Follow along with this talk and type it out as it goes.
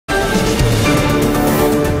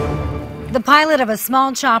The pilot of a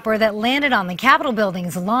small chopper that landed on the Capitol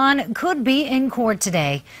building's lawn could be in court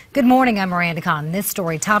today. Good morning, I'm Miranda Khan. This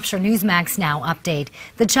story tops your Newsmax Now update.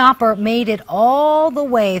 The chopper made it all the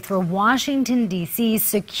way through Washington, D.C.'s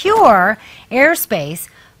secure airspace,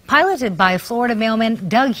 piloted by Florida mailman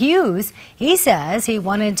Doug Hughes. He says he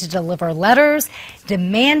wanted to deliver letters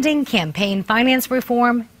demanding campaign finance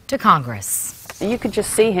reform to Congress. You could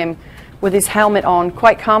just see him with his helmet on,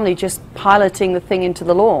 quite calmly just piloting the thing into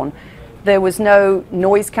the lawn. There was no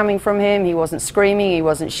noise coming from him. He wasn't screaming. He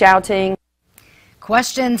wasn't shouting.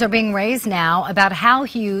 Questions are being raised now about how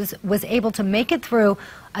Hughes was able to make it through,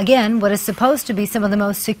 again, what is supposed to be some of the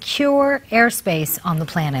most secure airspace on the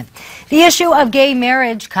planet. The issue of gay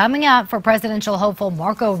marriage coming up for presidential hopeful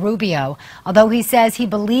Marco Rubio. Although he says he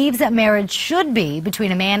believes that marriage should be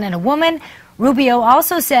between a man and a woman, Rubio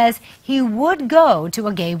also says he would go to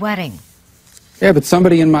a gay wedding. Yeah, but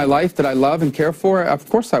somebody in my life that I love and care for, of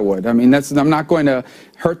course I would. I mean, I'm not going to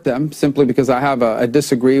hurt them simply because I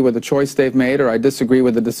disagree with the choice they've made or I disagree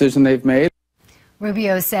with the decision they've made.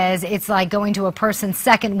 Rubio says it's like going to a person's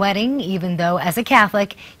second wedding, even though as a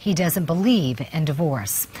Catholic, he doesn't believe in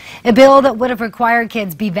divorce. A bill that would have required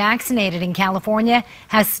kids be vaccinated in California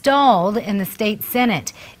has stalled in the state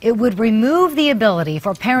Senate. It would remove the ability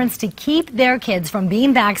for parents to keep their kids from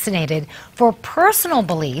being vaccinated for personal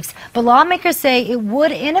beliefs, but lawmakers say it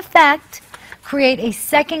would, in effect, create a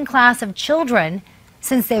second class of children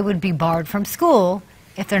since they would be barred from school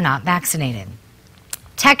if they're not vaccinated.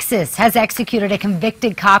 Texas has executed a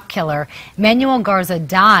convicted cop killer. Manuel Garza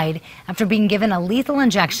died after being given a lethal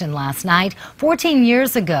injection last night. 14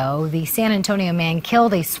 years ago, the San Antonio man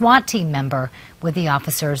killed a SWAT team member with the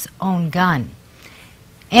officer's own gun.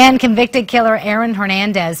 And convicted killer Aaron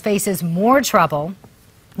Hernandez faces more trouble.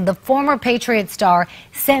 The former Patriot star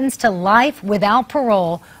sentenced to life without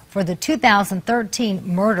parole for the 2013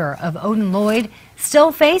 murder of Odin Lloyd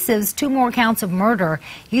still faces 2 more counts of murder.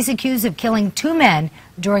 He's accused of killing 2 men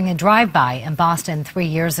during a drive-by in Boston 3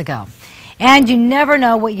 years ago. And you never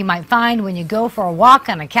know what you might find when you go for a walk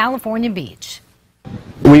on a California beach.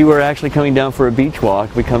 We were actually coming down for a beach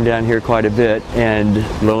walk. We come down here quite a bit, and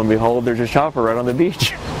lo and behold, there's a chopper right on the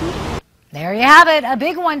beach. There you have it. A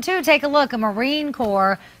big one, too. Take a look. A Marine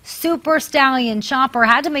Corps Super Stallion chopper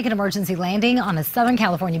had to make an emergency landing on a Southern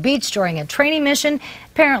California beach during a training mission.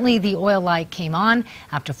 Apparently, the oil light came on.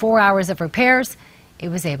 After 4 hours of repairs, it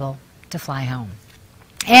was able to fly home.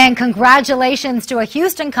 And congratulations to a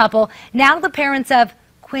Houston couple, now the parents of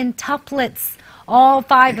quintuplets. All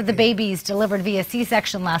 5 of the babies delivered via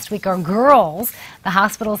C-section last week are girls. The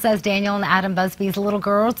hospital says Daniel and Adam Busby's little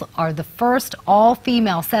girls are the first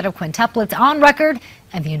all-female set of quintuplets on record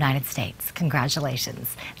in the United States.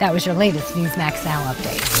 Congratulations. That was your latest Newsmax Now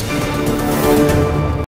update.